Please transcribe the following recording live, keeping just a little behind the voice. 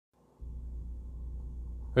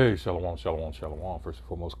Hey, shalom, shalom, shalom. First and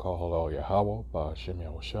foremost, call halal Yahweh, Ba'ashem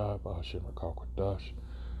Yahushai, Ba'ashem Rakakwadash.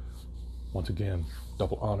 Once again,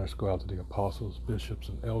 double honors go out to the apostles, bishops,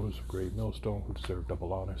 and elders of Great Millstone who deserve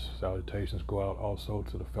double honors. Salutations go out also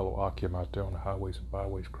to the fellow Akim out there on the highways and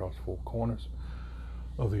byways across four corners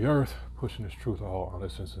of the earth, pushing this truth all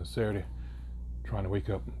honesty and sincerity, trying to wake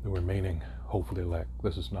up the remaining, hopefully elect.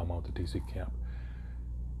 This is Nama at the DC camp.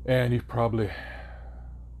 And you've probably,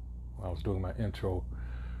 when I was doing my intro,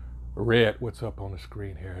 read what's up on the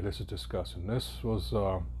screen here. This is discussing. This was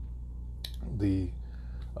the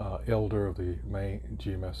elder of the main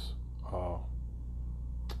GMS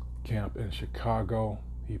camp in Chicago.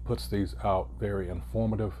 He puts these out, very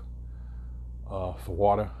informative for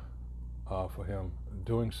water for him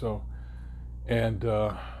doing so. And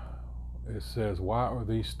it says, why are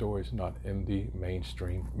these stories not in the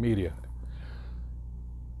mainstream media?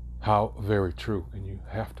 How very true. And you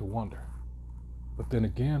have to wonder. But then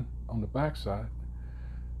again, on the backside,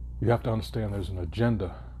 you have to understand there's an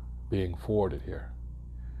agenda being forwarded here.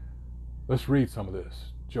 Let's read some of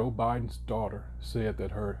this. Joe Biden's daughter said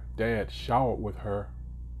that her dad showered with her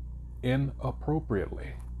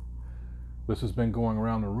inappropriately. This has been going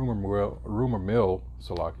around the rumor mill,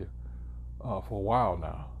 Salakia, for a while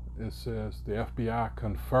now. It says the FBI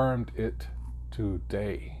confirmed it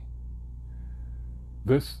today.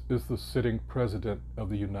 This is the sitting president of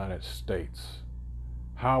the United States.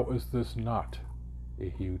 How is this not a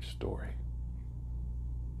huge story?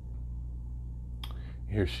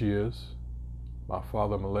 Here she is. My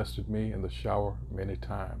father molested me in the shower many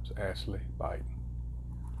times. Ashley Biden.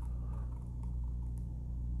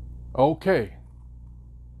 Okay.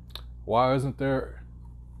 Why isn't there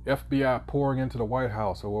FBI pouring into the White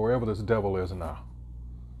House or wherever this devil is now?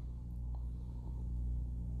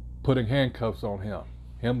 Putting handcuffs on him.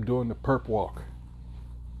 Him doing the perp walk.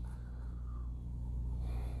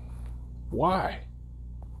 Why?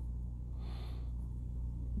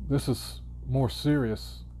 This is more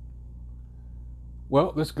serious.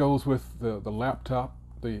 Well, this goes with the laptop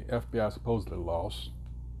the FBI supposedly lost,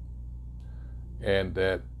 and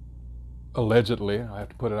that allegedly, I have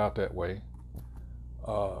to put it out that way,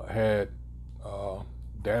 had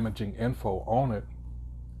damaging info on it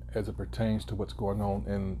as it pertains to what's going on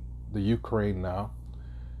in the Ukraine now.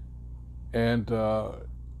 And,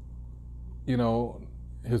 you know,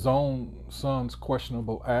 his own son's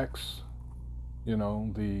questionable acts, you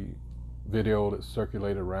know, the video that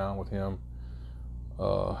circulated around with him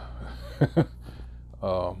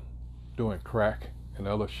doing crack and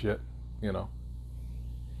other shit, you know.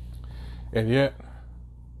 And yet,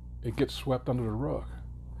 it gets swept under the rug.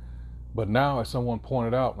 But now, as someone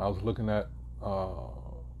pointed out, and I was looking at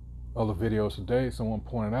other videos today, someone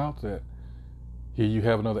pointed out that here you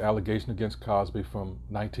have another allegation against Cosby from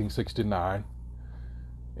 1969,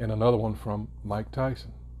 and another one from Mike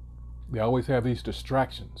Tyson. They always have these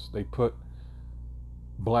distractions. They put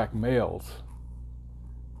black males,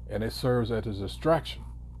 and it serves as a distraction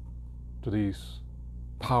to these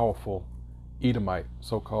powerful Edomite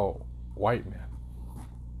so-called white men.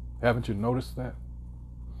 Haven't you noticed that?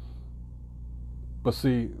 But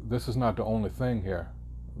see, this is not the only thing here.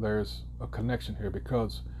 There's a connection here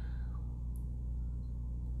because,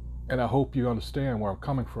 and I hope you understand where I'm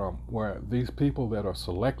coming from, where these people that are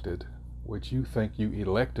selected, which you think you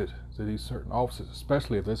elected to these certain offices,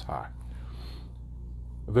 especially if this high,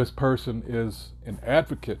 this person is an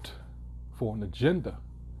advocate for an agenda,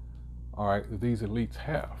 all right, that these elites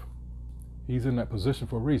have. He's in that position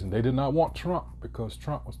for a reason. They did not want Trump because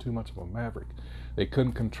Trump was too much of a maverick. They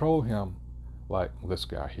couldn't control him like this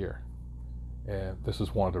guy here. And this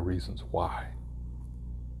is one of the reasons why,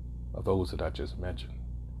 of those that I just mentioned.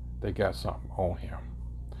 They got something on him.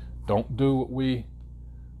 Don't do what we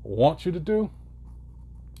want you to do,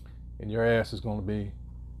 and your ass is going to be,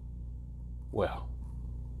 well,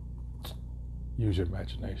 use your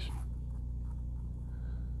imagination.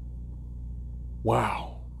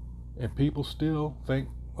 Wow. And people still think,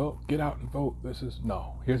 well, get out and vote.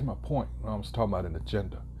 No. Here's my point. I was talking about an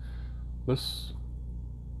agenda. Let's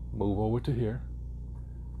move over to here.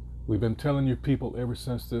 We've been telling you people ever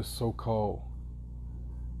since this so-called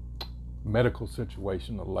medical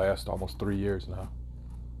situation that lasts almost 3 years now.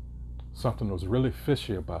 Something was really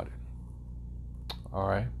fishy about it. All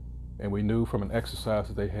right. And we knew from an exercise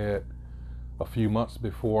that they had a few months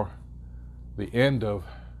before the end of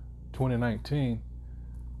 2019.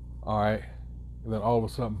 All right. And then all of a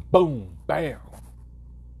sudden, boom, bam,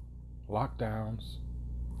 lockdowns.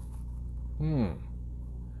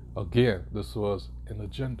 Again, this was an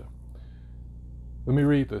agenda. Let me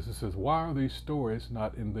read this. It says, why are these stories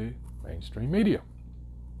not in the mainstream media?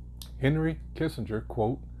 Henry Kissinger,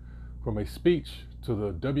 quote, from a speech to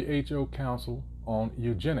the WHO Council on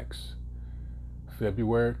Eugenics,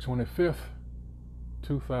 February 25th,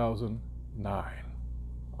 2009.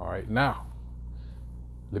 All right, now,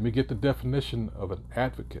 let me get the definition of an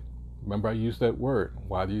advocate. Remember, I used that word,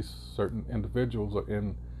 why these certain individuals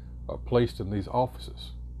are placed in these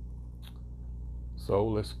offices. So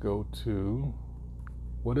let's go to,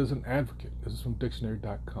 what is an advocate? This is from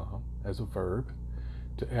dictionary.com as a verb.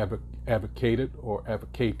 To advocate it or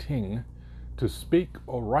advocating, to speak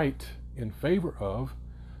or write in favor of,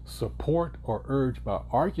 support or urge by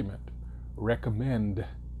argument, recommend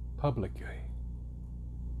publicly.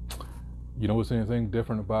 You know what's anything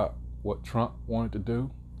different about what Trump wanted to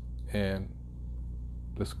do? And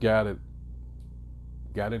this guy that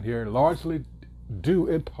got in here largely due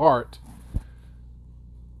in part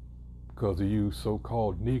because of you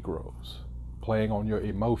so-called Negroes playing on your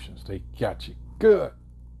emotions. They got you good.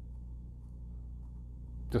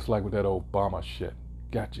 Just like with that Obama shit.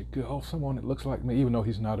 Got you good. Oh, someone that looks like me, even though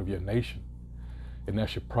he's not of your nation. And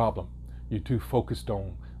that's your problem. You're too focused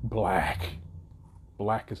on black.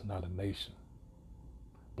 Black is not a nation.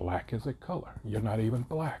 Black is a color. You're not even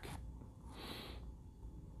black.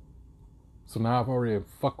 So now I've already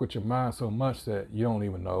fucked with your mind so much that you don't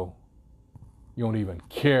even know. You don't even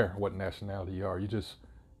care what nationality you are.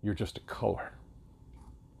 You're just a color.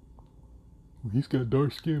 He's got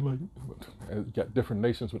dark skin, like got different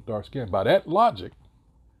nations with dark skin. By that logic,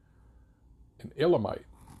 an Elamite,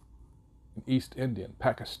 an East Indian,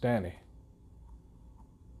 Pakistani,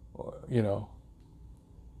 or, you know,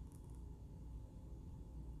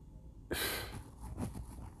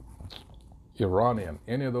 Iranian,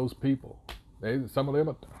 any of those people, some of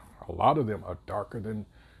them, a lot of them are darker than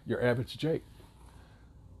your average Jake.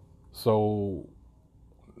 So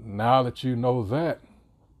now that you know that,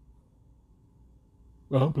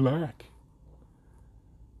 I'm black.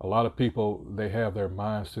 A lot of people, they have their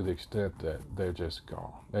minds to the extent that they're just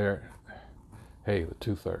gone. Hey, the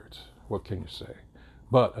 2/3. What can you say?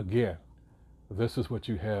 But again, this is what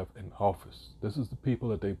you have in office. This is the people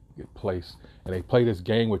that they get placed, and they play this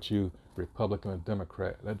game with you, Republican and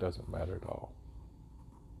Democrat. That doesn't matter at all.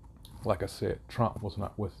 Like I said, Trump was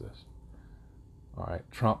not with this. All right,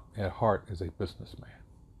 Trump at heart is a businessman.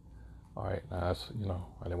 All right, now that's, you know,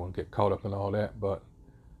 I didn't want to get caught up in all that, but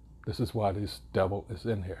this is why this devil is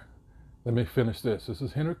in here. Let me finish this. This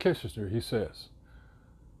is Henry Kissinger. He says,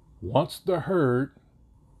 once the herd,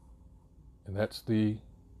 and that's the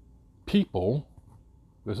people,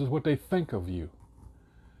 this is what they think of you.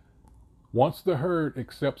 Once the herd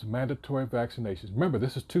accepts mandatory vaccinations, remember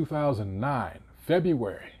this is 2009,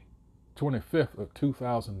 February 25th of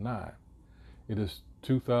 2009. It is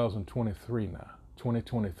 2023 now,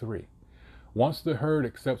 2023. Once the herd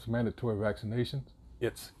accepts mandatory vaccinations,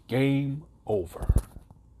 it's game over.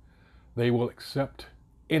 They will accept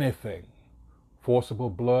anything, forcible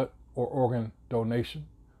blood or organ donation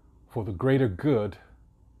for the greater good.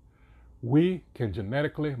 We can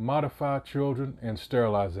genetically modify children and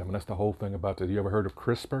sterilize them. And that's the whole thing about that. You ever heard of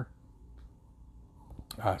CRISPR?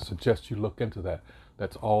 I suggest you look into that.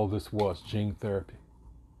 That's all this was, gene therapy.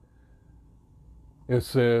 It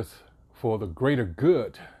says, for the greater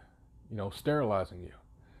good, you know, sterilizing you.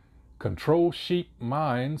 Control sheep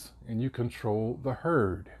minds and you control the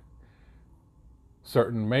herd.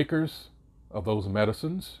 Certain makers of those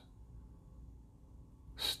medicines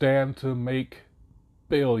stand to make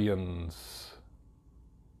billions.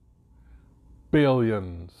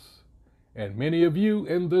 Billions. And many of you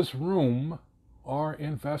in this room are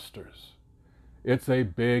investors. It's a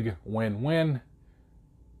big win-win.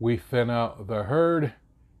 We thin out the herd,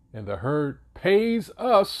 and the herd pays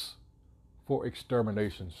us for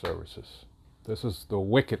extermination services. This is the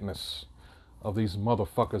wickedness of these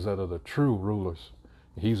motherfuckers that are the true rulers.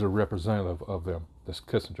 He's a representative of them, this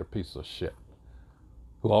Kissinger piece of shit,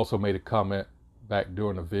 who also made a comment back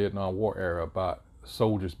during the Vietnam War era about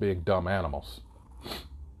soldiers being dumb animals.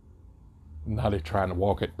 Now they're trying to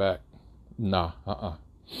walk it back. Nah,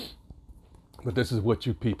 But this is what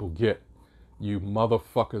you people get. You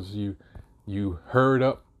motherfuckers, you hurried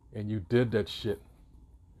up and you did that shit.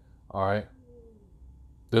 All right?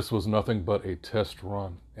 This was nothing but a test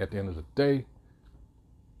run at the end of the day,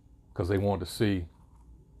 because they wanted to see,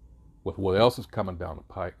 with what else is coming down the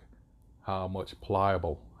pike, how much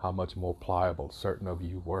more pliable certain of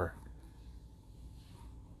you were.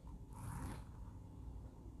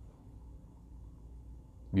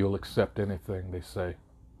 You'll accept anything they say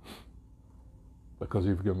because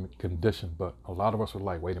you've been conditioned. But a lot of us are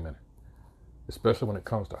like, wait a minute. Especially when it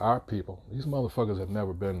comes to our people. These motherfuckers have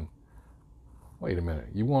never been, wait a minute.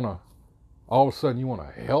 All of a sudden you want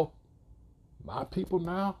to help My people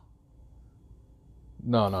now?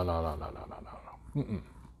 No, no, no, no, no, no, no, no, no. Mm-mm.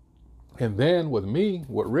 And then with me,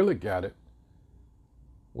 what really got it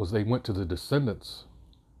was they went to the descendants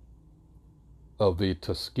of the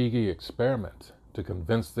Tuskegee experiment to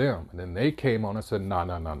convince them. And then they came on and said, no,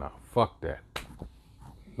 no, no, no, fuck that.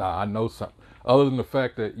 Nah, I know something. Other than the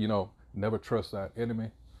fact that, never trust our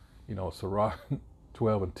enemy, Sirach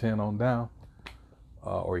 12 and 10 on down,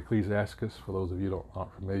 or Ecclesiasticus, for those of you that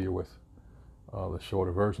aren't familiar with the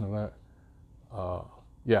shorter version of that.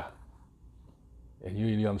 Yeah. And you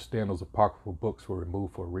need to understand those apocryphal books were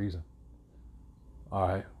removed for a reason. All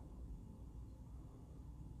right.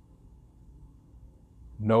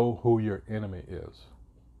 Know who your enemy is.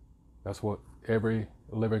 That's what every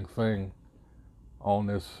living thing on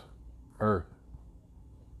this earth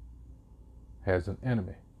has, an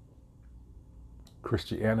enemy.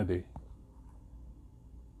 Christianity,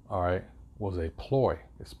 all right, was a ploy,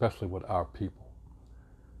 especially with our people.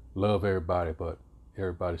 Love everybody, but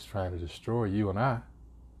everybody's trying to destroy you and I.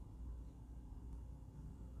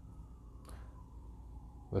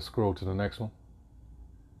 Let's scroll to the next one.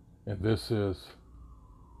 And this is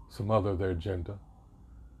some other of their agenda.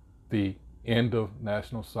 The end of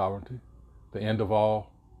national sovereignty, the end of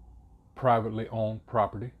all privately owned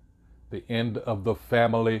property, the end of the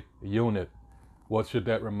family unit. What should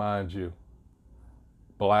that remind you?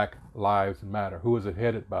 Black Lives Matter. Who is it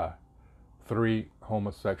headed by? 3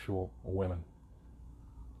 homosexual women.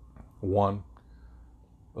 One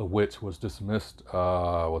of which was dismissed,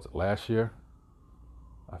 was it last year?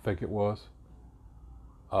 I think it was.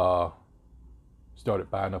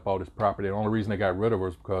 Started buying up all this property. The only reason they got rid of her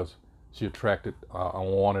was because she attracted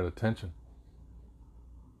unwanted attention.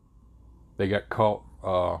 They got caught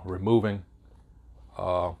removing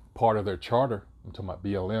part of their charter, I'm talking about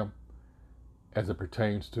BLM, as it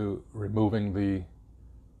pertains to removing the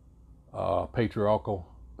patriarchal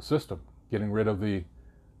system, getting rid of the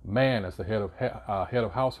man as the head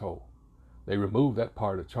of household. They removed that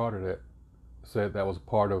part of the charter that said that was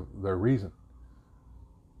part of their reason.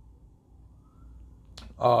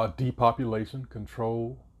 Depopulation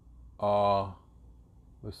control.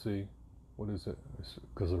 Let's see, what is it?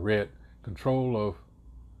 Because of red. Control of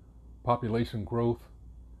population growth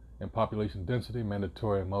and population density,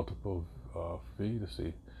 mandatory and multiple fee. Let's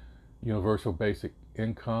see, universal basic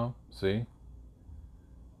income. See,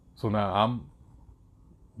 so now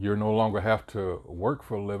you're no longer have to work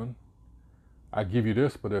for a living. I give you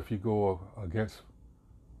this, but if you go against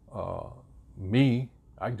me,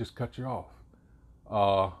 I can just cut you off.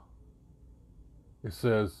 It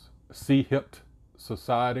says CHIPT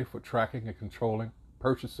Society for Tracking and Controlling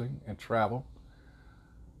Purchasing and Travel.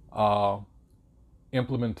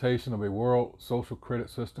 Implementation of a world social credit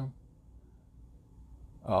system,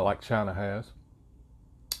 like China has.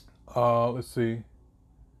 Let's see.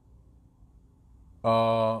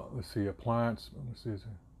 Appliance. Let me see.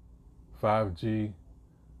 5G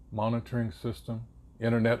monitoring system,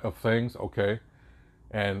 Internet of Things. Okay.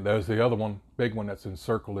 And there's the other one, big one that's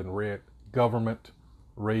encircled in red. Government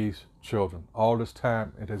raised children. All this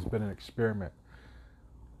time, it has been an experiment.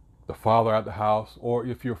 The father at the house, or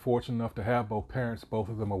if you're fortunate enough to have both parents, both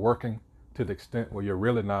of them are working to the extent where you're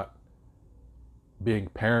really not being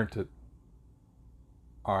parented.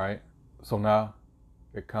 All right. So now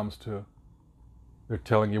it comes to, they're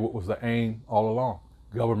telling you what was the aim all along.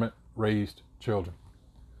 Government raised children.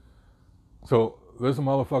 So this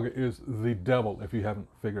motherfucker is the devil if you haven't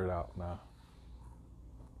figured it out now.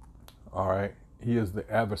 All right. He is the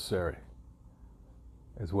adversary,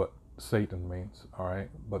 is what Satan means. All right.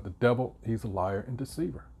 But the devil, he's a liar and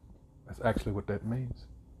deceiver. That's actually what that means.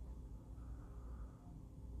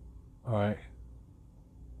 All right.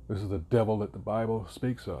 This is the devil that the Bible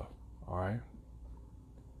speaks of. All right.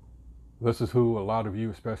 This is who a lot of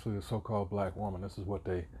you, especially the so-called black woman, this is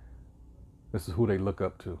who they look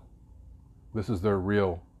up to. This is their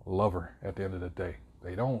real lover at the end of the day.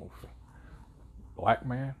 They don't. Black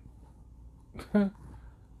man,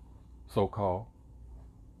 so-called,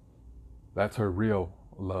 that's her real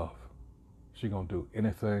love. She gonna do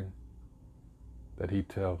anything that he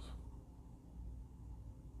tells.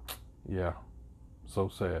 Yeah, so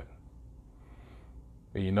sad.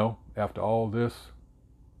 And after all this,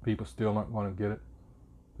 people still not going to get it.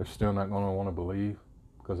 They're still not going to want to believe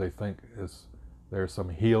because they think there's some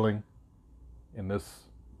healing in this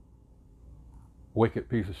wicked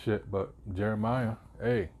piece of shit. But Jeremiah,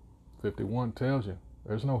 51 tells you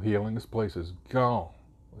there's no healing. This place is gone.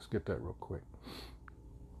 Let's get that real quick.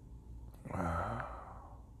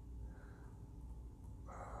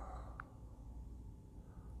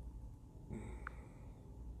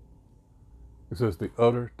 It says the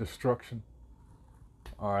utter destruction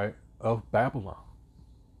all right, of Babylon.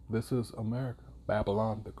 This is America,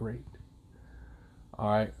 Babylon the Great.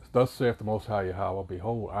 All right, thus saith the Most High Yahweh,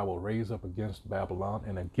 behold, I will raise up against Babylon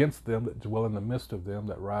and against them that dwell in the midst of them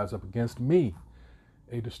that rise up against me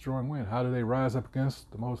a destroying wind. How do they rise up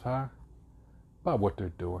against the Most High? By what they're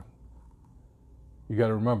doing. You got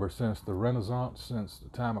to remember, since the Renaissance, since the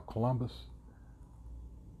time of Columbus,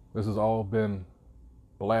 this has all been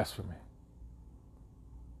blasphemy.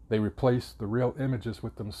 They replaced the real images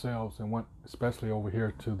with themselves and went, especially over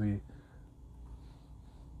here, to the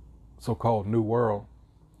so-called New World,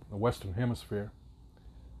 the Western Hemisphere.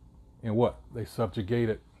 And what? They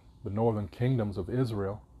subjugated the northern kingdoms of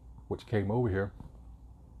Israel, which came over here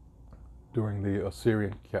during the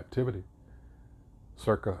Assyrian captivity,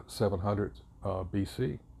 circa 700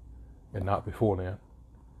 BC, and not before then,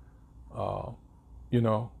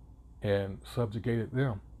 and subjugated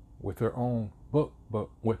them with their own book, but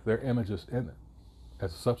with their images in it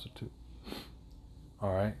as a substitute.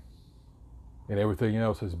 All right? And everything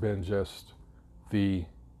else has been just the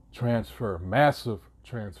transfer, massive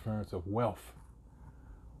transference of wealth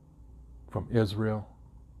from Israel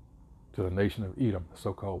to the nation of Edom, the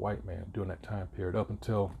so-called white man, during that time period, up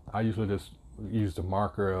until, I usually just use the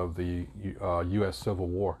marker of the U.S. Civil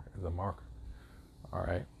War as a marker. All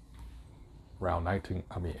right? Around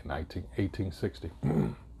 1860.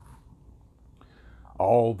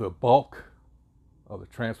 All the bulk of the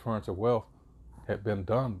transference of wealth had been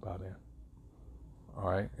done by then. All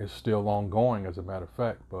right, it's still ongoing, as a matter of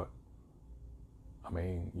fact. But I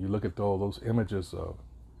mean, you look at all those images of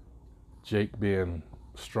Jake being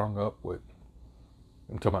strung up with,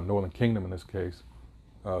 I'm talking about Northern Kingdom in this case,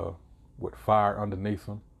 with fire underneath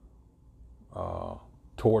them,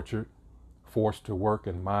 tortured, forced to work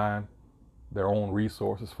and mine their own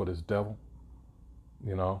resources for this devil,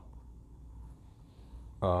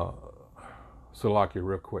 Salakia,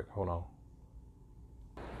 real quick, hold on.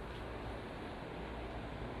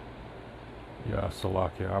 Yeah,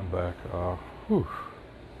 Salakia, I'm back.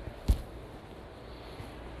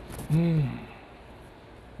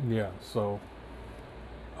 Yeah, so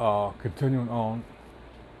continuing on,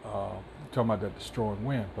 talking about that destroying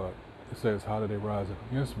wind, but it says, how did they rise up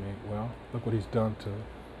against me? Well, look what he's done to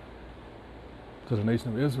the nation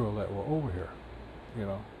of Israel that were over here,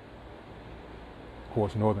 Of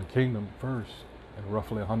course, Northern Kingdom first, and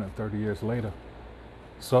roughly 130 years later,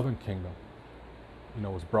 Southern Kingdom,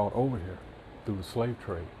 was brought over here through the slave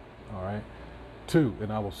trade, all right? 2,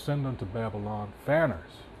 and I will send unto Babylon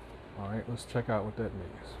fanners, all right? Let's check out what that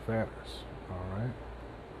means, fanners, all right?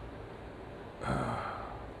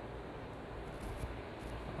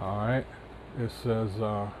 All right, it says,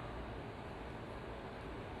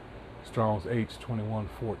 Strong's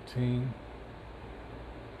H2114, to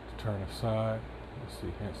turn aside. Let's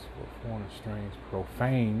see, hence for foreign and strange,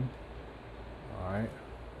 profane. All right,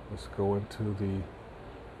 let's go into the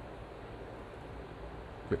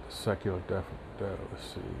secular data. Let's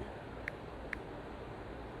see.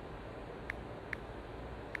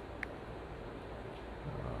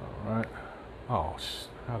 All right. Oh,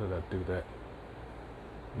 how did I do that?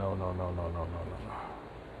 No.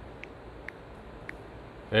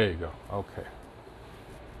 There you go. Okay.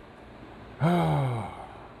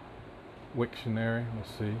 Wiktionary,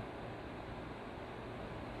 let's see.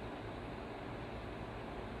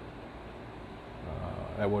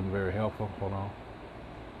 That wasn't very helpful. Hold on.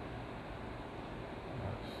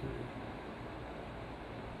 Let's see.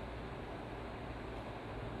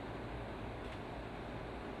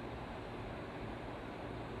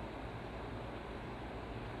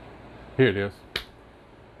 Here it is.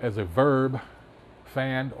 As a verb,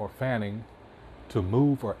 fanned or fanning, to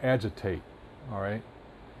move or agitate. All right.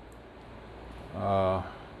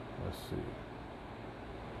 Let's see.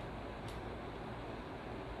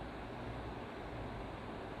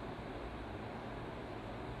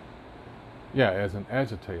 Yeah, as an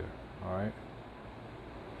agitator. All right.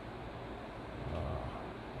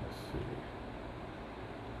 Let's see.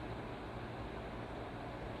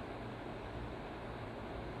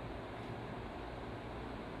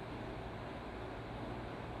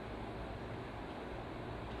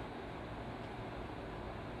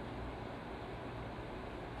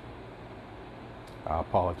 I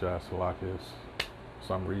apologize, Salakia. For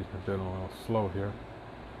some reason it's been a little slow here.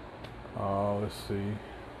 Let's see.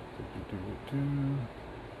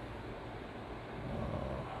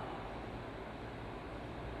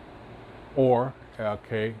 Or,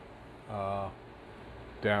 okay,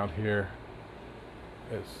 down here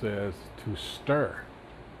it says to stir,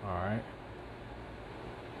 all right?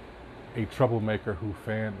 A troublemaker who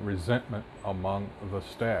fanned resentment among the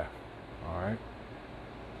staff, all right?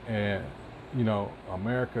 And you know,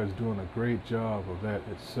 America is doing a great job of that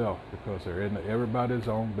itself because they're in everybody's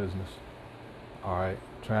own business. All right,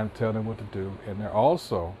 trying to tell them what to do, and they're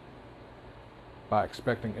also, by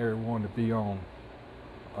expecting everyone to be uh,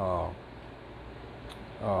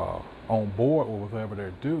 on board with whatever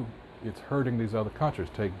they do, it's hurting these other countries.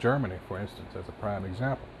 Take Germany, for instance, as a prime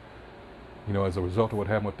example. You know, as a result of what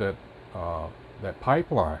happened with that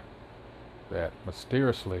pipeline that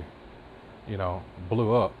mysteriously, you know,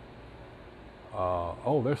 blew up.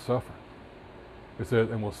 Oh, they're suffering. It says,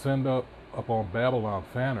 and will send up upon Babylon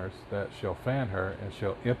fanners that shall fan her and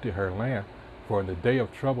shall empty her land, for in the day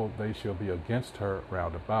of trouble they shall be against her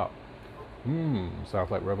round about. Sounds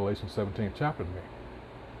like Revelation 17 chapter to me.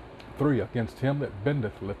 3. Against him that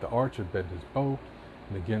bendeth, let the archer bend his bow,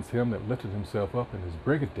 and against him that lifteth himself up in his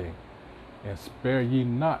brigandine. And spare ye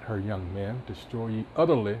not her young men, destroy ye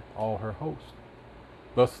utterly all her host.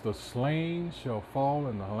 Thus the slain shall fall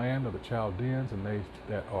in the land of the Chaldeans, and they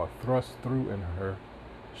that are thrust through in her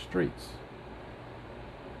streets.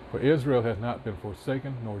 For Israel hath not been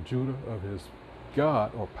forsaken, nor Judah of his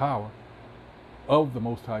God or power, of the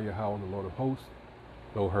Most High Yahweh, the Lord of hosts,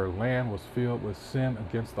 though her land was filled with sin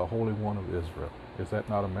against the Holy One of Israel. Is that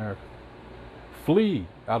not America? Flee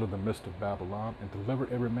out of the midst of Babylon, and deliver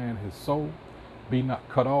every man his soul. Be not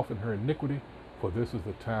cut off in her iniquity, for this is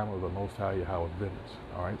the time of the Most High Yahweh vengeance.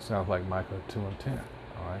 All right, sounds like Micah 2 and 10.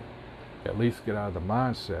 All right, at least get out of the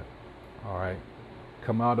mindset. All right,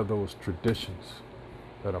 come out of those traditions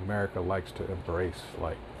that America likes to embrace,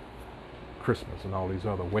 like Christmas and all these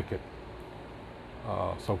other wicked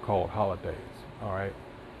so-called holidays. All right,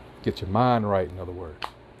 get your mind right, in other words.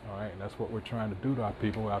 All right, and that's what we're trying to do to our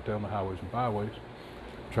people out there on the highways and byways.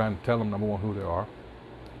 Trying to tell them, number one, who they are.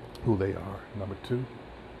 Number two,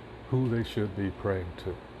 who they should be praying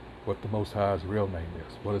to. What the Most High's real name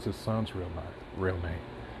is. What is his son's real name?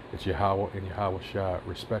 It's Yahweh and Yahweh Shai,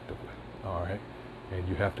 respectively. All right, and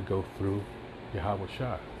you have to go through Yahweh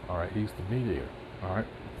Shai. All right, he's the mediator. All right,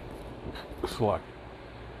 select.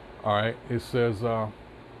 All right, it says,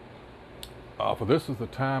 for this is the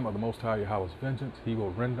time of the Most High Yahweh's vengeance. He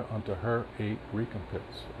will render unto her a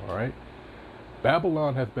recompense. All right.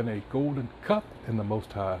 Babylon hath been a golden cup in the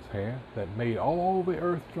Most High's hand, that made all the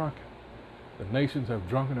earth drunken. The nations have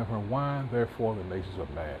drunken of her wine, therefore the nations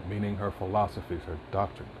are mad. Meaning her philosophies, her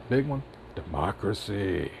doctrine. Big one,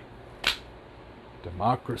 democracy.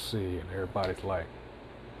 Democracy. And everybody's like,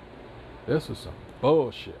 this is some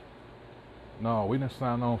bullshit. No, we didn't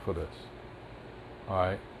sign on for this. All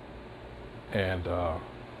right. And,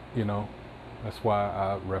 you know, that's why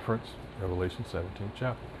I reference Revelation 17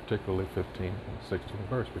 chapter, particularly 15 and 16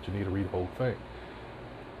 verse, but you need to read the whole thing.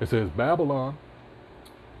 It says, Babylon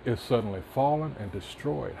is suddenly fallen and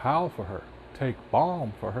destroyed. Howl for her. Take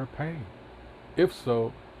balm for her pain. If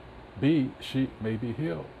so, she may be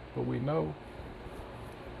healed. But we know.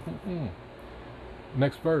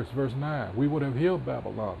 Next verse, verse 9. We would have healed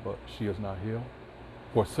Babylon, but she is not healed.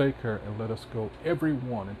 Forsake her, and let us go every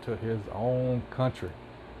one into his own country,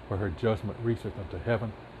 for her judgment reacheth unto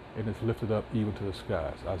heaven, and is lifted up even to the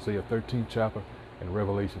skies. Isaiah 13 chapter and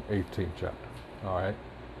Revelation 18 chapter. All right.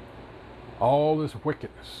 All this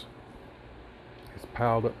wickedness is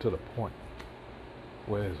piled up to the point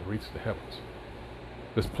where it has reached the heavens.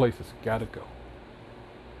 This place has got to go.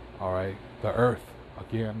 All right. The earth,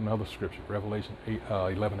 again, another scripture, Revelation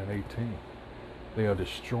 11 and 18. They are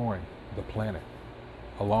destroying the planet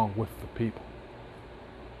along with the people.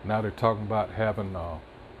 Now they're talking about having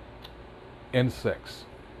insects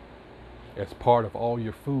as part of all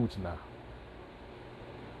your foods now.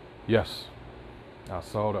 Yes, I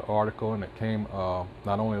saw the article, and it came,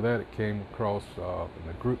 not only that, it came across in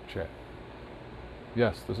the group chat.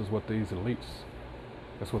 Yes, this is what these elites,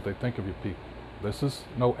 that's what they think of your people. This is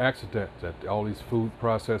no accident that all these food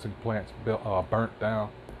processing plants burnt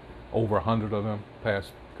down, over 100 of them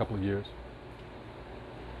past couple of years.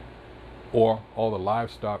 Or all the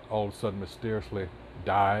livestock all of a sudden mysteriously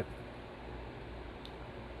died.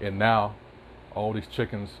 And now all these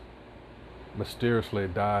chickens mysteriously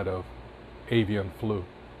died of avian flu.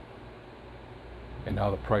 And now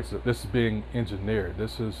the price of this is being engineered.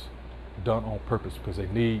 This is done on purpose because they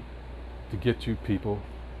need to get you people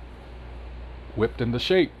whipped into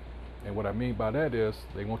shape. And what I mean by that is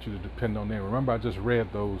they want you to depend on them. Remember, I just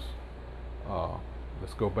read those.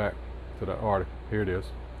 Let's go back to the article. Here it is.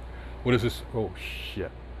 What is this? Oh, shit.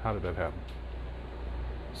 How did that happen?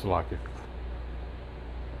 Salaki.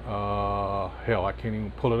 Hell, I can't even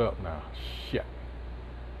pull it up now. Shit.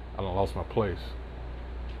 I done lost my place.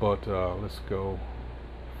 But let's go.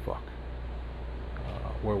 Fuck.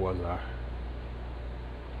 Where was I?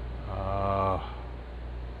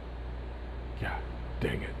 God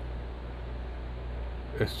dang it.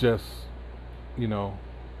 It's just, you know,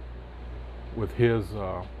 with his,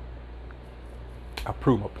 I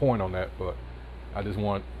proved my point on that, but I just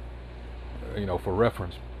want, you know, for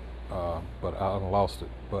reference, but I lost it.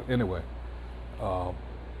 But anyway,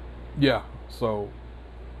 yeah, so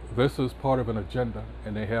this is part of an agenda,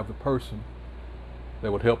 and they have the person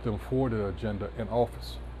that would help them forward the agenda in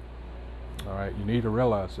office. All right, you need to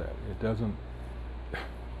realize that. It doesn't,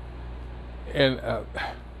 and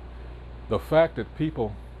the fact that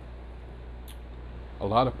people, a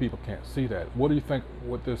lot of people can't see that. What do you think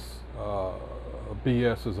what this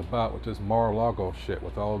BS is about with this Mar-a-Lago shit,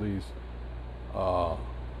 with all these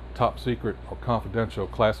top secret or confidential,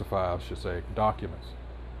 classified, I should say, documents?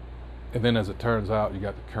 And then as it turns out, you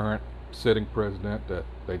got the current sitting president that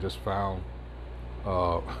they just found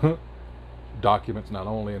documents not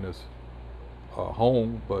only in his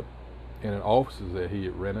home, but in an offices that he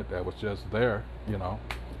had rented that was just there, you know,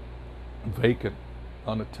 vacant,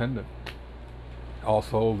 unattended.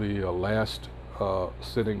 Also, the last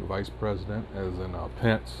sitting vice president, as in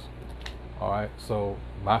Pence. All right, so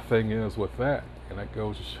my thing is with that, and that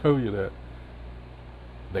goes to show you that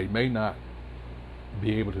they may not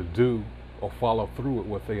be able to do or follow through with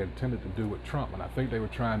what they intended to do with Trump. And I think they were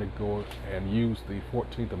trying to go and use the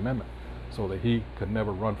 14th Amendment so that he could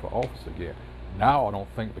never run for office again. Now I don't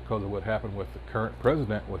think, because of what happened with the current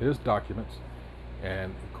president with his documents,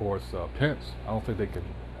 and of course Pence, I don't think they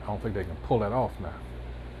can pull that off now.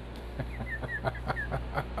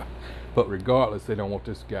 But regardless, they don't want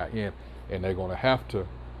this guy in, and they're going to have to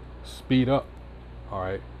speed up, all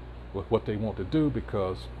right, with what they want to do,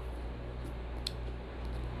 because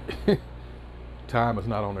time is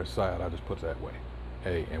not on their side. I just put it that way.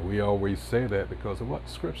 Hey, and we always say that because of what?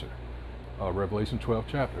 Scripture. Revelation 12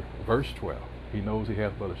 chapter, verse 12. He knows he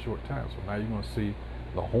has but a short time. So now you're going to see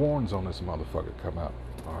the horns on this motherfucker come out,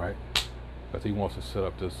 all right? Because he wants to set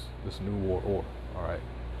up this new world order, all right?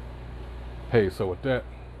 Hey, so with that,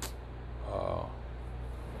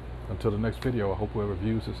 until the next video, I hope whoever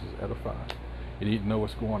views this is edified. You need to know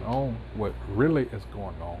what's going on, what really is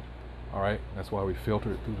going on, all right? That's why we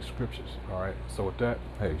filter it through the scriptures, all right? So with that,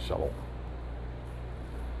 hey, shalom.